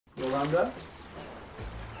Yolanda?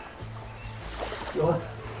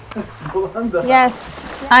 Yolanda? Yes,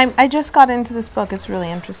 I just got into this book. It's really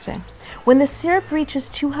interesting. When the syrup reaches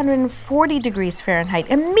 240 degrees Fahrenheit,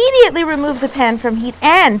 immediately remove the pan from heat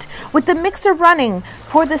and, with the mixer running,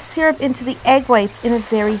 pour the syrup into the egg whites in a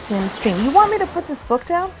very thin stream. You want me to put this book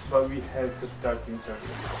down? But we have to start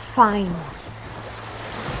interviewing. Fine.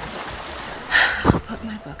 I'll put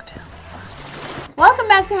my book down. Welcome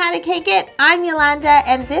back to How to Cake It. I'm Yolanda,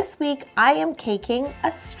 and this week I am caking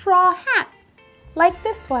a straw hat, like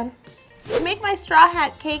this one. To make my straw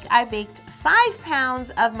hat cake, I baked 5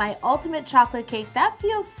 pounds of my ultimate chocolate cake. That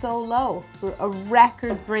feels so low for a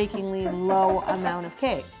record-breakingly low amount of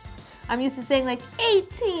cake. I'm used to saying like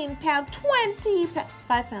 18 pounds, 20 pounds,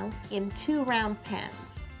 5 pounds in 2 round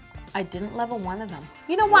pans. I didn't level one of them.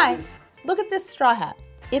 You know why? Look at this straw hat.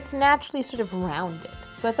 It's naturally sort of rounded.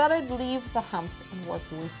 So I thought I'd leave the hump and work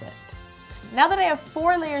with it. Now that I have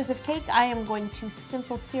 4 layers of cake, I am going to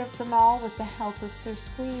simple syrup them all with the help of Sir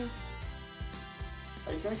Squeeze.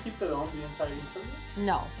 Are you going to keep that on the entire interview?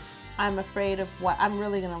 No. I'm afraid of what I'm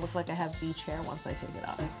really going to look like. I have beach hair once I take it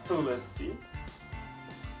off. So let's see. Do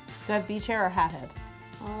I have beach hair or hat head?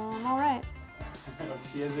 All right.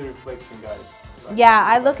 She has a reflection, guys. Yeah,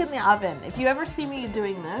 I look in the oven. If you ever see me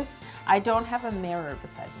doing this, I don't have a mirror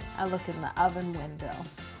beside me. I look in the oven window.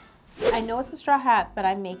 I know it's a straw hat, but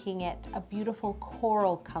I'm making it a beautiful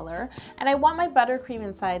coral color, and I want my buttercream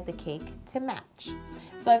inside the cake to match.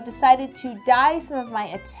 So I've decided to dye some of my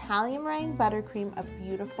Italian meringue buttercream a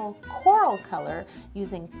beautiful coral color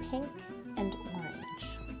using pink and orange.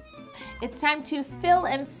 It's time to fill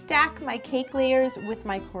and stack my cake layers with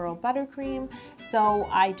my coral buttercream. So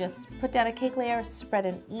I just put down a cake layer, spread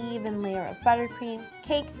an even layer of buttercream,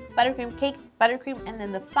 cake, buttercream, and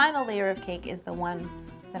then the final layer of cake is the one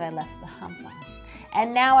that I left the hump on.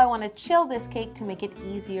 And now I want to chill this cake to make it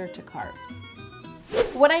easier to carve.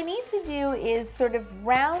 What I need to do is sort of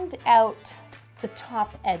round out the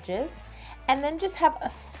top edges and then just have a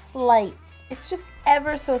slight, it's just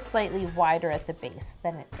ever so slightly wider at the base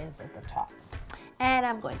than it is at the top. And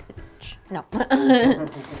I'm going to the beach. No.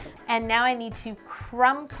 And now I need to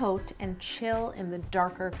crumb coat and chill in the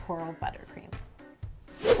darker coral buttercream.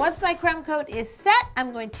 Once my crumb coat is set,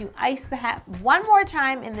 I'm going to ice the hat one more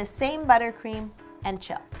time in the same buttercream and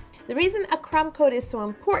chill. The reason a crumb coat is so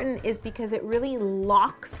important is because it really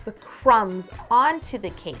locks the crumbs onto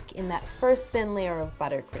the cake in that first thin layer of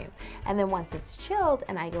buttercream. And then once it's chilled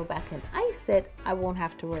and I go back and ice it, I won't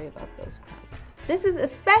have to worry about those crumbs. This is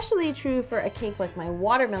especially true for a cake like my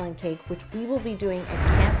watermelon cake, which we will be doing at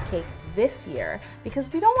Camp Cake this year,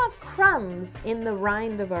 because we don't want crumbs in the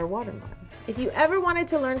rind of our watermelon. If you ever wanted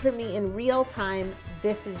to learn from me in real time,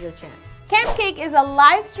 this is your chance. Camp Cake is a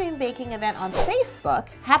live stream baking event on Facebook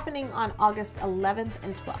happening on August 11th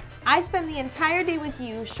and 12th. I spend the entire day with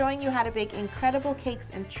you showing you how to bake incredible cakes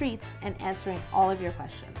and treats and answering all of your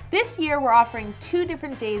questions. This year we're offering 2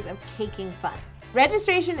 different days of caking fun.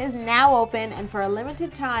 Registration is now open, and for a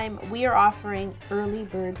limited time we are offering early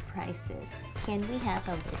bird prices. Can we have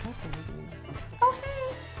a little birdie? Oh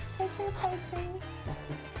hey, thanks for your pricing.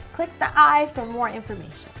 Click the I for more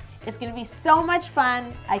information. It's going to be so much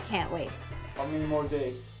fun. I can't wait. How many more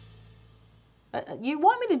days? You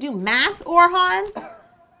want me to do math, Orhan?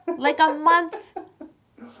 Like a month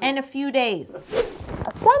and a few days.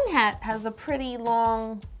 A sun hat has a pretty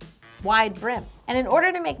long, wide brim. And in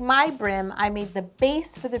order to make my brim, I made the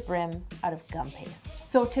base for the brim out of gum paste.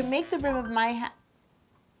 So to make the brim of my hat,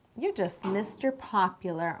 you're just Mr.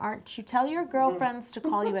 Popular, aren't you? Tell your girlfriends to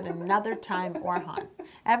call you at another time, Orhan.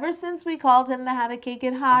 Ever since we called him the How to Cake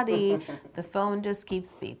It Hottie, the phone just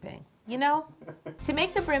keeps beeping. You know? To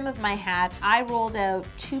make the brim of my hat, I rolled out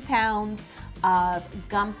 2 pounds of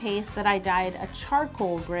gum paste that I dyed a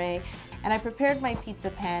charcoal gray, and I prepared my pizza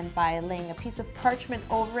pan by laying a piece of parchment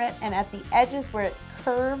over it, and at the edges where it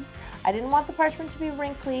curves, I didn't want the parchment to be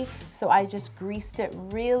wrinkly, so I just greased it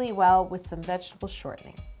really well with some vegetable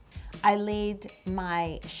shortening. I laid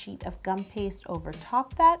my sheet of gum paste over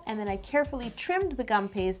top that, and then I carefully trimmed the gum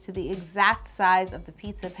paste to the exact size of the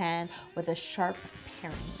pizza pan with a sharp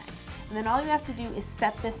paring knife. And then all you have to do is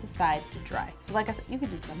set this aside to dry. So like I said, you could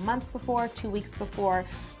do this a month before, 2 weeks before.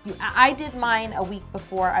 I did mine a week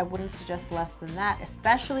before. I wouldn't suggest less than that,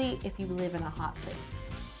 especially if you live in a hot place.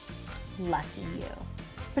 Lucky you.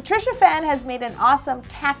 Patricia Fan has made an awesome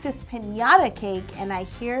cactus piñata cake, and I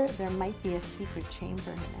hear there might be a secret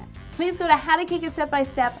chamber in it. Please go to How to Cake It Step by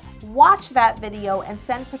Step, watch that video, and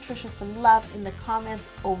send Patricia some love in the comments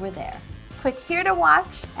over there. Click here to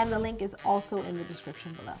watch, and the link is also in the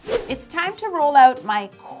description below. It's time to roll out my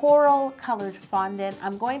coral colored fondant.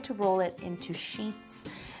 I'm going to roll it into sheets.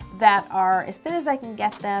 that are as thin as I can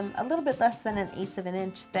get them, a little bit less than 1/8 of an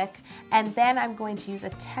inch thick, and then I'm going to use a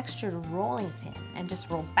textured rolling pin and just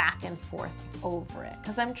roll back and forth over it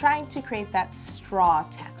because I'm trying to create that straw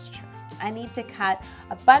texture. I need to cut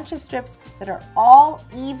a bunch of strips that are all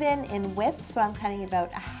even in width, so I'm cutting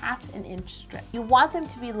about a 1/2 inch strip. You want them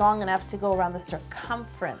to be long enough to go around the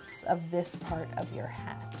circumference of this part of your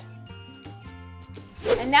hat.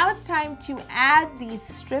 And now it's time to add these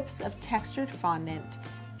strips of textured fondant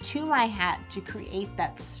to my hat to create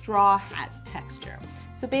that straw hat texture.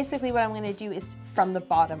 So basically what I'm going to do is from the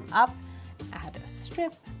bottom up, add a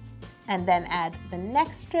strip, and then add the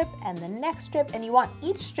next strip and the next strip, and you want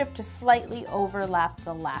each strip to slightly overlap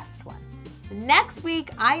the last one. Next week,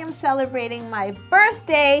 I am celebrating my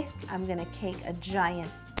birthday. I'm gonna cake a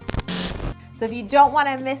giant. So if you don't want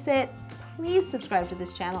to miss it, please subscribe to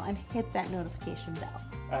this channel and hit that notification bell.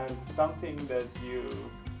 And something that you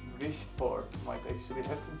wished for might actually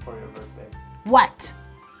happen for your birthday. What?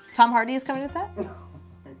 Tom Hardy is coming to set? Oh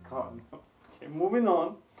my god. Okay, moving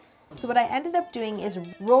on. So what I ended up doing is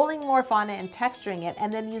rolling more fondant and texturing it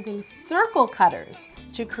and then using circle cutters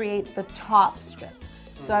to create the top strips.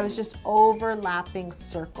 So I was just overlapping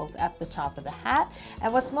circles at the top of the hat.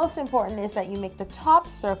 And what's most important is that you make the top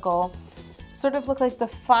circle sort of look like the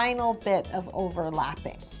final bit of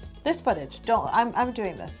overlapping. There's footage. I'm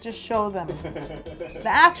doing this. Just show them the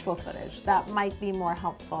actual footage. That might be more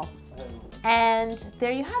helpful. And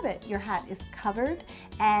there you have it. Your hat is covered,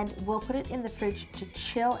 and we'll put it in the fridge to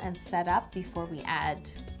chill and set up before we add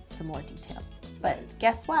some more details. But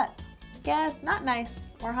guess what? Guess not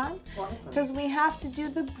nice, Orhan, because we have to do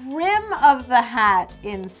the brim of the hat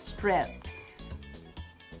in strips.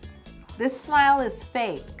 This smile is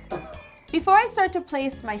fake. Before I start to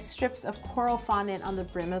place my strips of coral fondant on the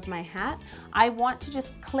brim of my hat, I want to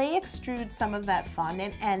just clay extrude some of that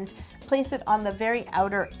fondant and place it on the very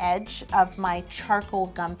outer edge of my charcoal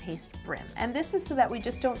gum paste brim. And this is so that we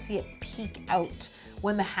just don't see it peek out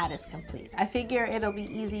when the hat is complete. I figure it'll be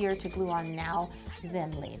easier to glue on now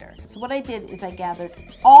than later. So what I did is I gathered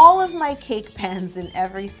all of my cake pans in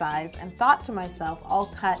every size and thought to myself, I'll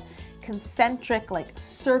cut concentric like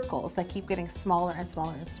circles that keep getting smaller and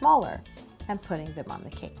smaller and smaller and putting them on the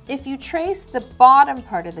cake. If you trace the bottom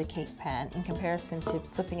part of the cake pan in comparison to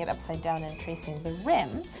flipping it upside down and tracing the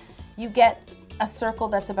rim, you get a circle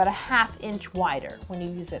that's about a 1/2 inch wider when you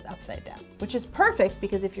use it upside down, which is perfect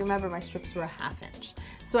because if you remember, my strips were a 1/2 inch.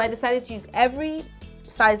 So I decided to use every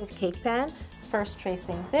size of cake pan, first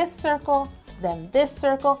tracing this circle, then this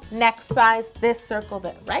circle, next size, this circle,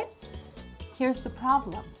 that, right? Here's the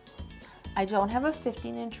problem. I don't have a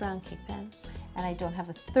 15-inch round cake pan, and I don't have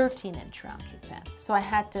a 13-inch round cake pan. So I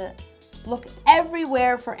had to look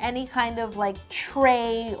everywhere for any kind of like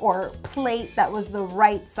tray or plate that was the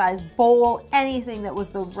right size, bowl, anything that was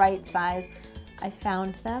the right size. I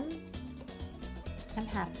found them. I'm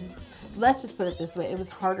happy. Let's just put it this way, it was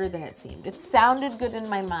harder than it seemed. It sounded good in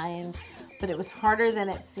my mind, but it was harder than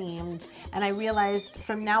it seemed. And I realized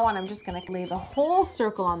from now on, I'm just gonna lay the whole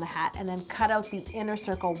circle on the hat and then cut out the inner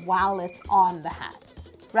circle while it's on the hat,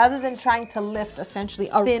 rather than trying to lift essentially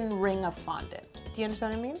a thin ring of fondant. Do you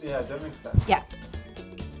understand what I mean? Yeah, that makes sense. Yeah.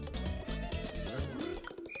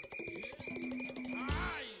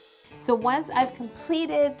 So once I've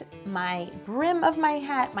completed my brim of my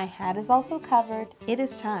hat is also covered. It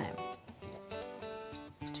is time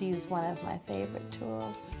to use one of my favorite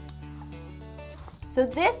tools. So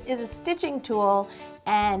this is a stitching tool,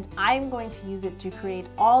 and I'm going to use it to create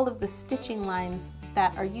all of the stitching lines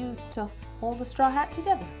that are used to hold a straw hat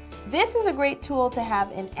together. This is a great tool to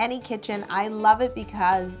have in any kitchen. I love it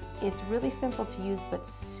because it's really simple to use but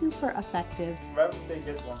super effective. Where would they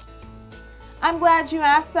get one? I'm glad you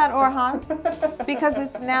asked that, Orhan, because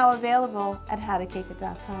it's now available at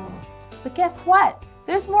howtocake.com. But guess what?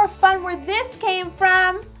 There's more fun where this came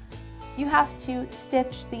from. You have to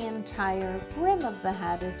stitch the entire brim of the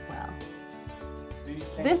hat as well.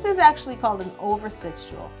 This is actually called an overstitch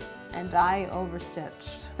tool, and I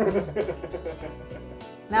overstitched.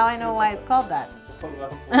 Now I know why it's called that.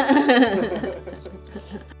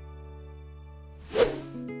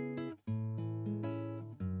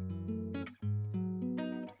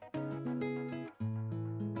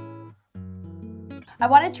 I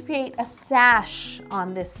wanted to create a sash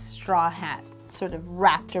on this straw hat, sort of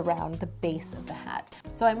wrapped around the base of the hat.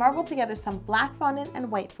 So I marbled together some black fondant and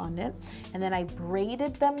white fondant, and then I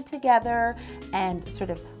braided them together and sort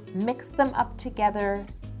of mixed them up together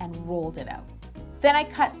and rolled it out. Then I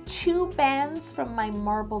cut 2 bands from my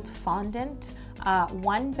marbled fondant.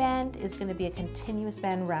 One band is going to be a continuous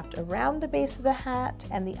band wrapped around the base of the hat,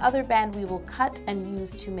 and the other band we will cut and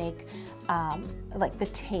use to make like the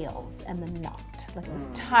tails and the knot, like it was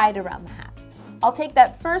tied around the hat. I'll take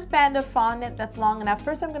that first band of fondant that's long enough.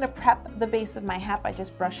 First, I'm going to prep the base of my hat by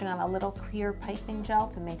just brushing on a little clear piping gel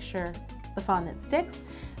to make sure the fondant sticks.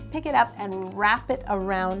 Pick it up and wrap it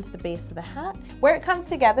around the base of the hat. Where it comes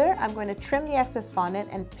together, I'm going to trim the excess fondant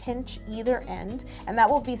and pinch either end, and that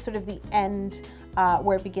will be sort of the end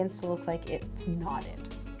where it begins to look like it's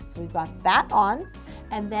knotted. So we've got that on,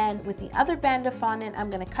 and then with the other band of fondant, I'm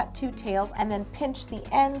going to cut 2 tails and then pinch the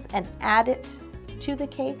ends and add it to the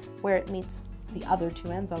cake where it meets the other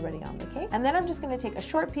 2 ends already on the cake. And then I'm just going to take a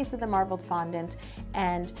short piece of the marbled fondant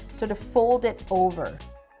and sort of fold it over.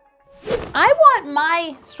 I want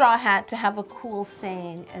my straw hat to have a cool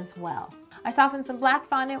saying as well. I softened some black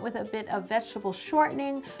fondant with a bit of vegetable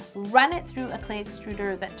shortening, run it through a clay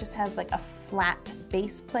extruder that just has like a flat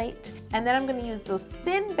base plate, and then I'm going to use those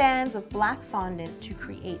thin bands of black fondant to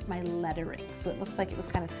create my lettering, so it looks like it was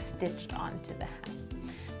kind of stitched onto the hat.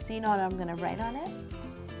 So you know what I'm going to write on it?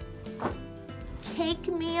 Take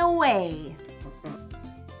me away.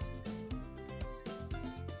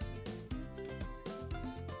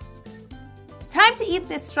 Time to eat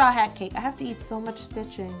this straw hat cake. I have to eat so much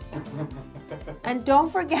stitching. And don't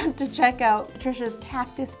forget to check out Patricia's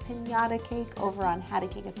cactus pinata cake over on How to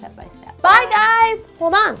Cake It Step by Step. Bye guys!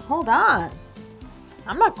 Hold on, hold on.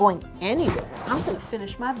 I'm not going anywhere. I'm gonna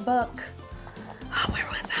finish my book. Oh, where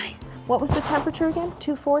was I? What was the temperature again?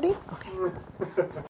 240? Okay.